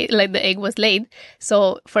was laid.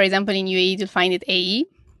 So, for example, in UAE, you'll find it AE.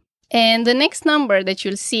 And the next number that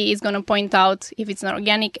you'll see is going to point out if it's an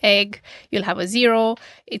organic egg, you'll have a 0.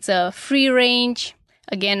 It's a free range.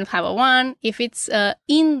 again, have a 1. If it's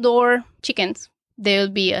indoor chickens, there will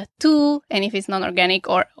be a 2. And if it's non-organic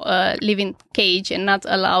or live in cage and not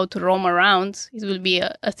allowed to roam around, it will be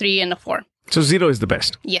a 3 and a 4. So 0 is the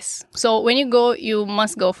best. Yes. So when you go, you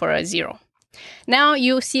must go for a 0. Now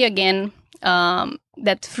you see again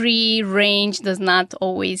that free range does not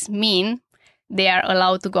always mean they are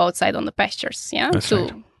allowed to go outside on the pastures. Yeah, That's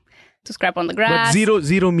right. To scrap on the grass. But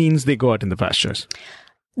zero means they go out in the pastures.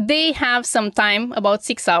 They have some time, about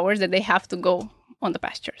 6 hours, that they have to go on the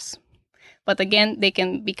pastures. But again, they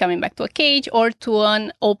can be coming back to a cage or to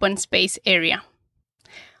an open space area.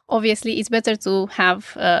 Obviously, it's better to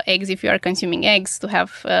have eggs if you are consuming eggs, to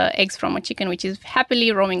have eggs from a chicken which is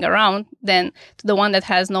happily roaming around than to the one that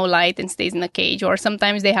has no light and stays in a cage. Or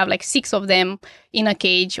sometimes they have like 6 of them in a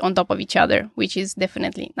cage on top of each other, which is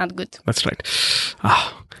definitely not good. That's right.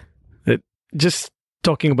 Just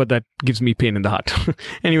talking about that gives me pain in the heart.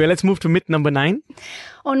 Anyway, let's move to myth number 9.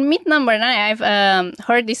 On myth number 9, I've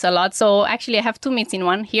heard this a lot. So actually, I have 2 myths in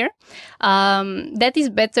one here. That is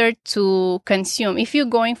better to consume. If you're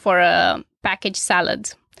going for a packaged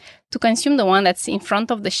salad, to consume the one that's in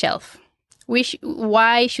front of the shelf.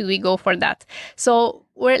 Why should we go for that? So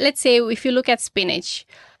let's say if you look at spinach,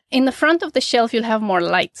 in the front of the shelf, you'll have more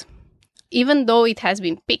light. Even though it has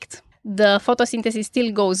been picked, the photosynthesis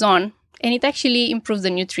still goes on. And it actually improves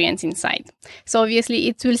the nutrients inside. So obviously,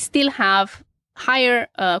 it will still have higher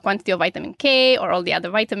quantity of vitamin K or all the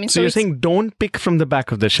other vitamins. So you're saying don't pick from the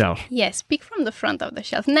back of the shelf. Yes, pick from the front of the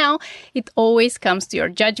shelf. Now, it always comes to your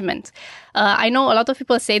judgment. I know a lot of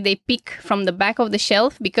people say they pick from the back of the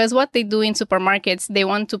shelf because what they do in supermarkets, they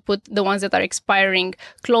want to put the ones that are expiring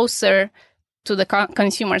closer to the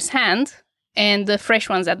consumer's hand and the fresh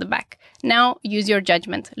ones at the back. Now, use your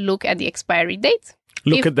judgment. Look at the expiry date.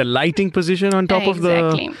 Look at the lighting position on top of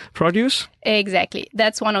the produce. Exactly.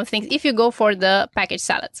 That's one of the things. If you go for the packaged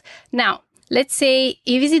salads. Now, let's say,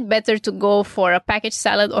 is it better to go for a packaged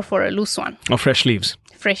salad or for a loose one? Or fresh leaves.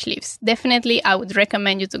 Fresh leaves. Definitely, I would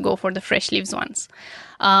recommend you to go for the fresh leaves ones.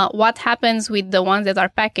 What happens with the ones that are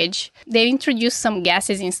packaged? They introduce some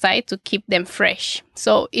gases inside to keep them fresh.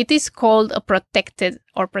 So it is called a protected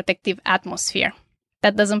or protective atmosphere.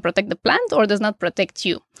 That doesn't protect the plant or does not protect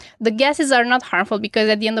you. The gases are not harmful because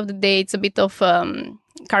at the end of the day, it's a bit of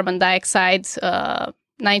carbon dioxide,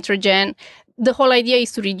 nitrogen. The whole idea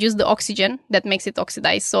is to reduce the oxygen that makes it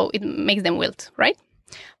oxidize, so it makes them wilt, right?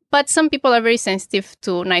 But some people are very sensitive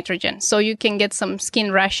to nitrogen, so you can get some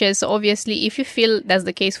skin rashes. So obviously, if you feel that's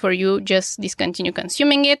the case for you, just discontinue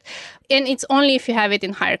consuming it. And it's only if you have it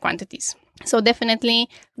in higher quantities. So definitely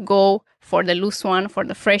go for the loose one, for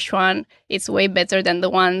the fresh one. It's way better than the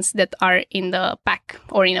ones that are in the pack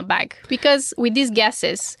or in a bag. Because with these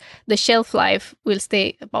gases, the shelf life will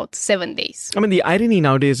stay about 7 days. I mean, the irony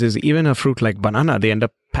nowadays is even a fruit like banana, they end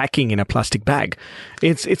up packing in a plastic bag.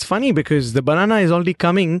 It's funny because the banana is already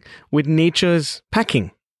coming with nature's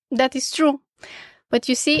packing. That is true. But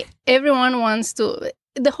you see, everyone wants to...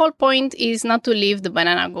 The whole point is not to leave the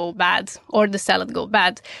banana go bad or the salad go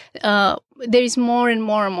bad. There is more and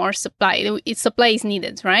more and more supply. Supply is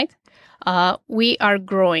needed, right? We are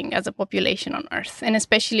growing as a population on Earth. And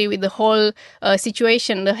especially with the whole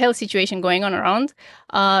situation, the health situation going on around,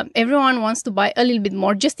 everyone wants to buy a little bit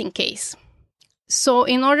more just in case. So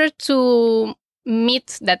in order to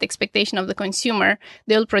meet that expectation of the consumer,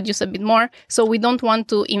 they'll produce a bit more. So we don't want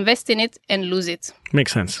to invest in it and lose it.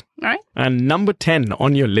 Makes sense. All right. And number 10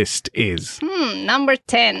 on your list is? Number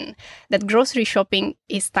 10, that grocery shopping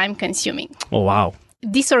is time consuming. Oh, wow.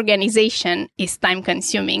 Disorganization is time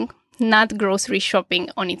consuming, not grocery shopping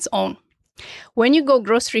on its own. When you go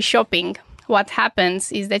grocery shopping, what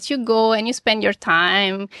happens is that you go and you spend your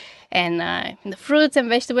time and the fruits and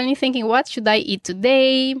vegetables and you're thinking, what should I eat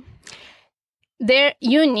today? There,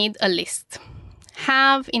 you need a list.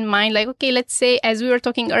 Have in mind, like, okay, let's say, as we were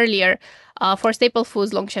talking earlier, for staple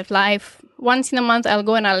foods, long shelf life, once in a month, I'll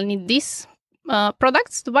go and I'll need these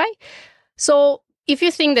products to buy. So if you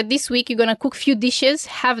think that this week you're going to cook few dishes,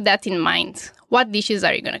 have that in mind. What dishes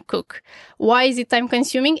are you going to cook? Why is it time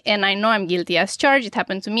consuming? And I know I'm guilty as charged. It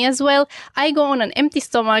happened to me as well. I go on an empty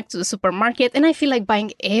stomach to the supermarket and I feel like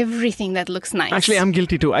buying everything that looks nice. Actually, I'm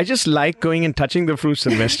guilty too. I just like going and touching the fruits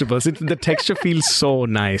and vegetables. The texture feels so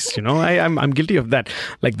nice, you know. I'm guilty of that.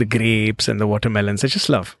 Like the grapes and the watermelons. I just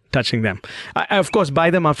love touching them. I of course,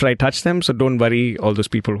 buy them after I touch them. So don't worry, all those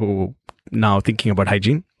people who now thinking about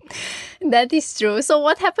hygiene. That is true. So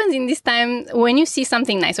what happens in this time when you see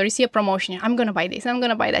something nice or you see a promotion, I'm going to buy this, I'm going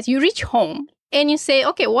to buy that. You reach home and you say,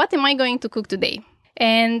 okay, what am I going to cook today?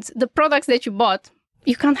 And the products that you bought,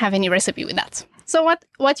 you can't have any recipe with that. So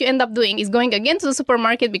what you end up doing is going again to the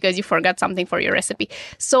supermarket because you forgot something for your recipe.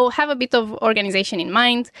 So have a bit of organization in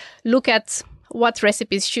mind. Look at what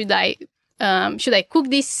recipes should I cook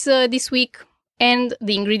this week and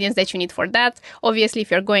the ingredients that you need for that. Obviously, if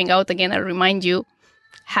you're going out again, I'll remind you,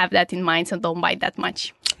 have that in mind, so don't buy that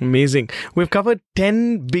much. Amazing. We've covered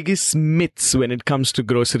 10 biggest myths when it comes to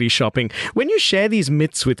grocery shopping. When you share these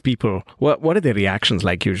myths with people, what are their reactions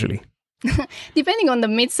like usually? Depending on the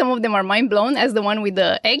myths, some of them are mind blown, as the one with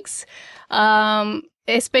the eggs,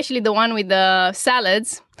 especially the one with the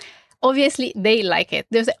salads. Obviously, they like it.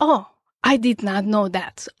 They'll say, oh, I did not know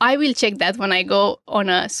that. I will check that when I go on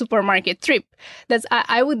a supermarket trip.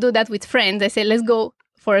 I would do that with friends. I say, let's go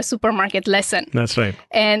for a supermarket lesson. That's right.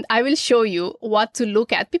 And I will show you what to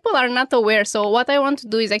look at. People are not aware. So what I want to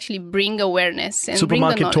do is actually bring awareness and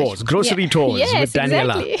supermarket bring the knowledge. Tours, grocery tours with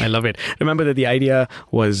Daniela. Exactly. I love it. Remember that the idea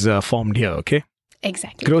was formed here, okay?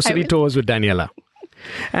 Exactly. Grocery tours with Daniela.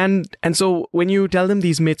 And so when you tell them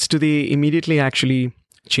these myths, do they immediately actually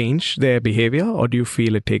change their behavior, or do you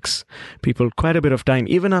feel it takes people quite a bit of time,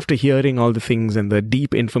 even after hearing all the things and the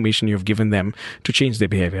deep information you've given them, to change their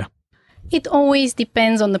behavior? It always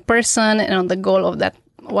depends on the person and on the goal of that,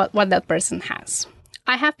 what that person has.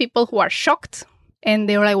 I have people who are shocked and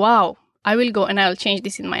they're like, wow, I will go and I'll change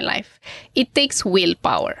this in my life. It takes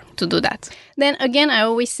willpower to do that. Then again, I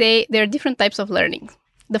always say there are different types of learning.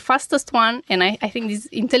 The fastest one, and I think these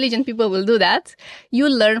intelligent people will do that, you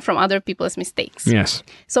learn from other people's mistakes. Yes.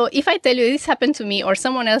 So if I tell you this happened to me, or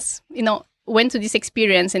someone else, went to this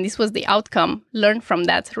experience and this was the outcome, learn from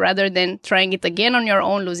that rather than trying it again on your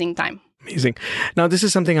own, losing time. Amazing. Now, this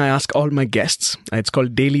is something I ask all my guests. It's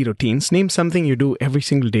called daily routines. Name something you do every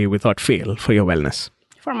single day without fail for your wellness.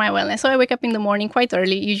 For my wellness. So I wake up in the morning quite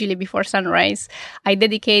early, usually before sunrise. I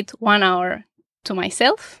dedicate 1 hour to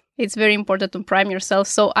myself. It's very important to prime yourself.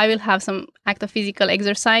 So I will have some active physical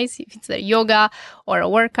exercise, if it's a yoga or a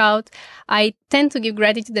workout. I tend to give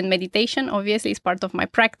gratitude and meditation. Obviously, it's part of my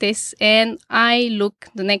practice. And I look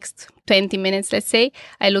the next 20 minutes, let's say.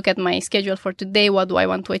 I look at my schedule for today. What do I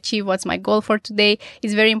want to achieve? What's my goal for today?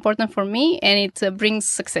 It's very important for me, and it brings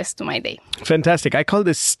success to my day. Fantastic. I call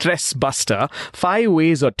this stress buster. 5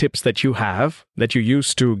 ways or tips that you have that you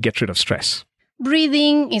use to get rid of stress.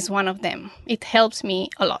 Breathing is one of them. It helps me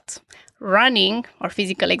a lot. Running or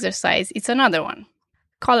physical exercise, it's another one.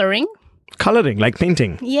 Coloring. Coloring, like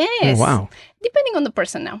painting? Yes. Oh, wow. Depending on the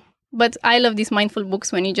person now. But I love these mindful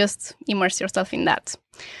books when you just immerse yourself in that.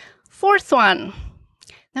 4th one.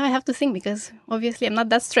 Now I have to think because obviously I'm not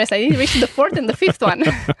that stressed. I didn't reach the 4th and the 5th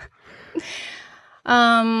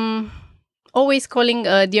one. Always calling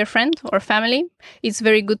a dear friend or family. It's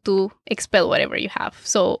very good to expel whatever you have.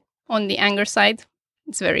 So on the anger side,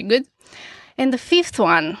 it's very good. And the 5th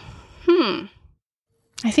one,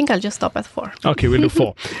 I think I'll just stop at 4. Okay, we'll do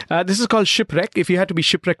 4. This is called shipwreck. If you had to be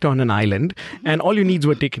shipwrecked on an island and all your needs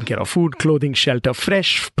were taken care of, food, clothing, shelter,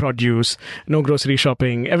 fresh produce, no grocery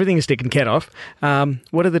shopping, everything is taken care of.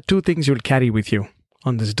 What are the 2 things you'll carry with you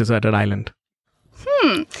on this deserted island?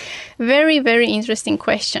 Very, very interesting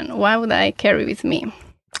question. Why would I carry with me?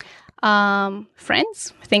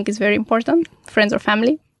 Friends, I think is very important. Friends or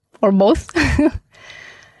family. Or both.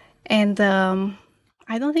 And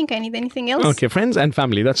I don't think I need anything else. Okay, friends and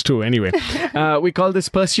family. That's 2 anyway. We call this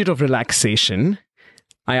pursuit of relaxation.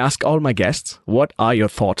 I ask all my guests, what are your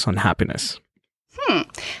thoughts on happiness?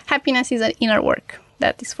 Happiness is an inner work.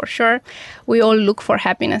 That is for sure. We all look for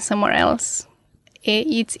happiness somewhere else.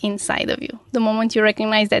 It's inside of you. The moment you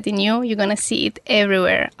recognize that in you, you're going to see it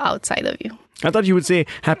everywhere outside of you. I thought you would say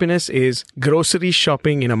happiness is grocery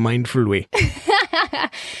shopping in a mindful way.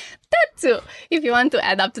 That too, if you want to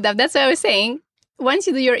add up to that. That's what I was saying. Once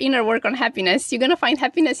you do your inner work on happiness, you're going to find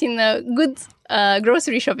happiness in a good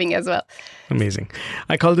grocery shopping as well. Amazing.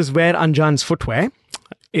 I call this wear Anjan's footwear.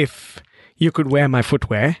 If you could wear my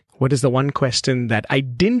footwear, what is the one question that I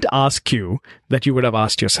didn't ask you that you would have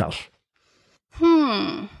asked yourself?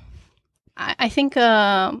 I think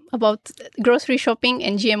about grocery shopping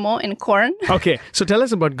and GMO and corn. Okay, so tell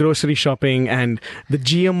us about grocery shopping and the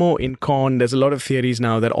GMO in corn. There's a lot of theories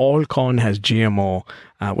now that all corn has GMO.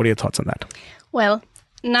 What are your thoughts on that? Well,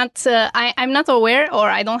 I'm not aware, or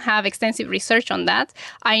I don't have extensive research on that.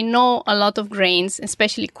 I know a lot of grains,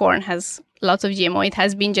 especially corn, has lots of GMO. It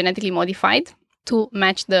has been genetically modified to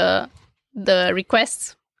match the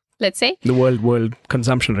requests, let's say. The world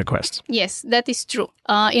consumption requests. Yes, that is true.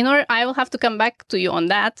 I will have to come back to you on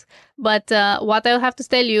that. But what I'll have to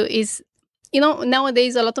tell you is,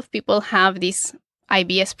 nowadays a lot of people have these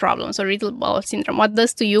IBS problems or irritable bowel syndrome. What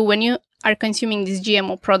does to you when you are consuming these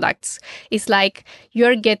GMO products. It's like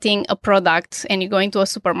you're getting a product and you're going to a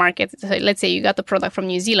supermarket. So let's say you got a product from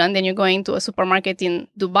New Zealand and you're going to a supermarket in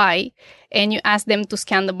Dubai and you ask them to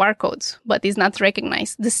scan the barcodes, but it's not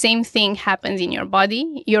recognized. The same thing happens in your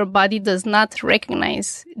body. Your body does not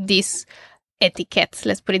recognize this etiquette,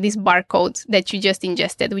 let's put it, this barcode that you just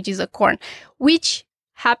ingested, which is a corn, which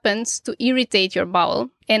happens to irritate your bowel.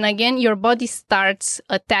 And again, your body starts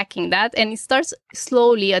attacking that and it starts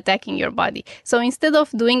slowly attacking your body. So instead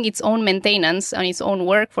of doing its own maintenance and its own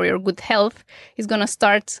work for your good health, it's going to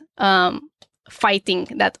start fighting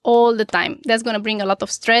that all the time. That's going to bring a lot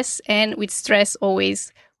of stress. And with stress,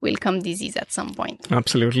 always will come disease at some point.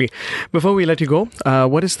 Absolutely. Before we let you go,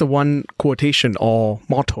 what is the one quotation or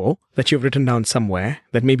motto that you've written down somewhere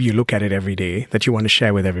that maybe you look at it every day that you want to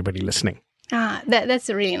share with everybody listening? That's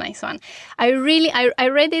a really nice one. I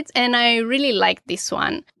read it and I really liked this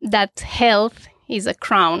one, that health is a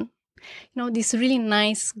crown. You know, this really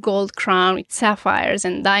nice gold crown with sapphires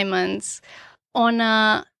and diamonds on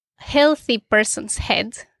a healthy person's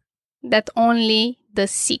head that only the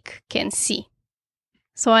sick can see.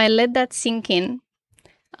 So I let that sink in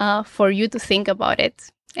for you to think about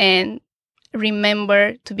it and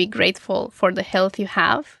remember to be grateful for the health you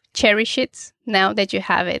have. Cherish it now that you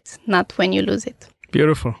have it, not when you lose it.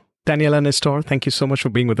 Beautiful. Daniela, Nistor, thank you so much for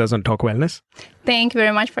being with us on Talk Wellness. Thank you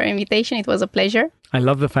very much for your invitation. It was a pleasure. I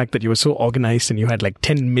love the fact that you were so organized and you had like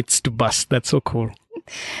 10 myths to bust. That's so cool.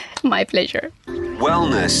 My pleasure.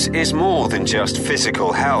 Wellness is more than just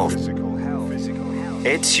physical health.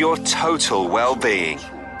 It's your total well-being.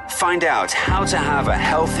 Find out how to have a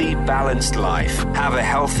healthy, balanced life, have a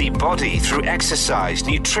healthy body through exercise,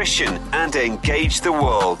 nutrition, and engage the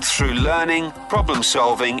world through learning,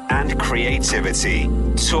 problem-solving, and creativity.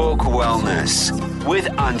 Talk Wellness with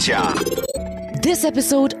Anjan. This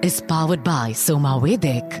episode is powered by Soma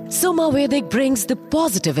Vedic. Soma Vedic brings the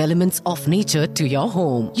positive elements of nature to your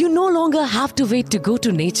home. You no longer have to wait to go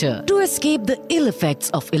to nature to escape the ill effects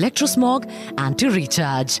of electrosmog and to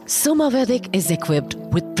recharge. Soma Vedic is equipped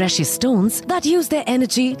with precious stones that use their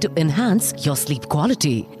energy to enhance your sleep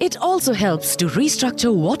quality. It also helps to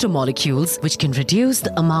restructure water molecules, which can reduce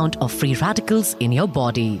the amount of free radicals in your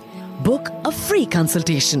body. Book a free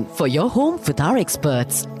consultation for your home with our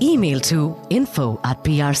experts. Email to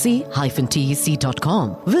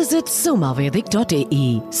info@prc-tec.com. Visit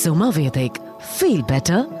somavedic.ae. Soma Vedic. Feel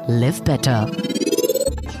better, live better.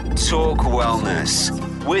 Talk Wellness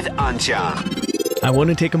with Anjan. I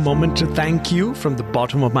want to take a moment to thank you from the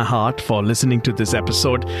bottom of my heart for listening to this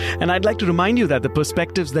episode. And I'd like to remind you that the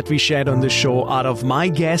perspectives that we shared on this show are of my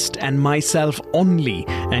guest and myself only.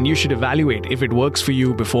 And you should evaluate if it works for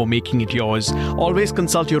you before making it yours. Always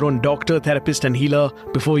consult your own doctor, therapist, and healer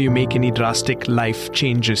before you make any drastic life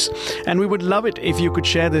changes. And we would love it if you could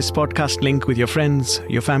share this podcast link with your friends,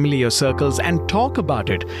 your family, your circles, and talk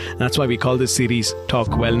about it. That's why we call this series Talk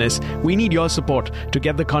Wellness. We need your support to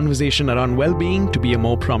get the conversation around well-being to be a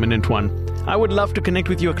more prominent one. I would love to connect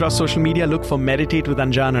with you across social media. Look for Meditate with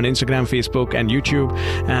Anjan on Instagram, Facebook, and YouTube.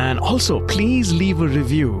 And also, please leave a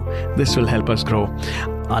review. This will help us grow.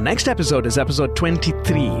 Our next episode is episode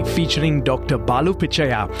 23, featuring Dr. Balu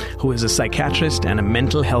Pichaya, who is a psychiatrist and a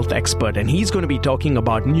mental health expert. And he's going to be talking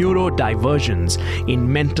about neurodivergence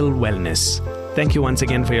in mental wellness. Thank you once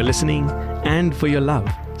again for your listening and for your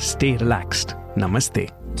love. Stay relaxed. Namaste.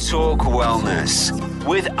 Talk Wellness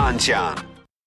with Anjan.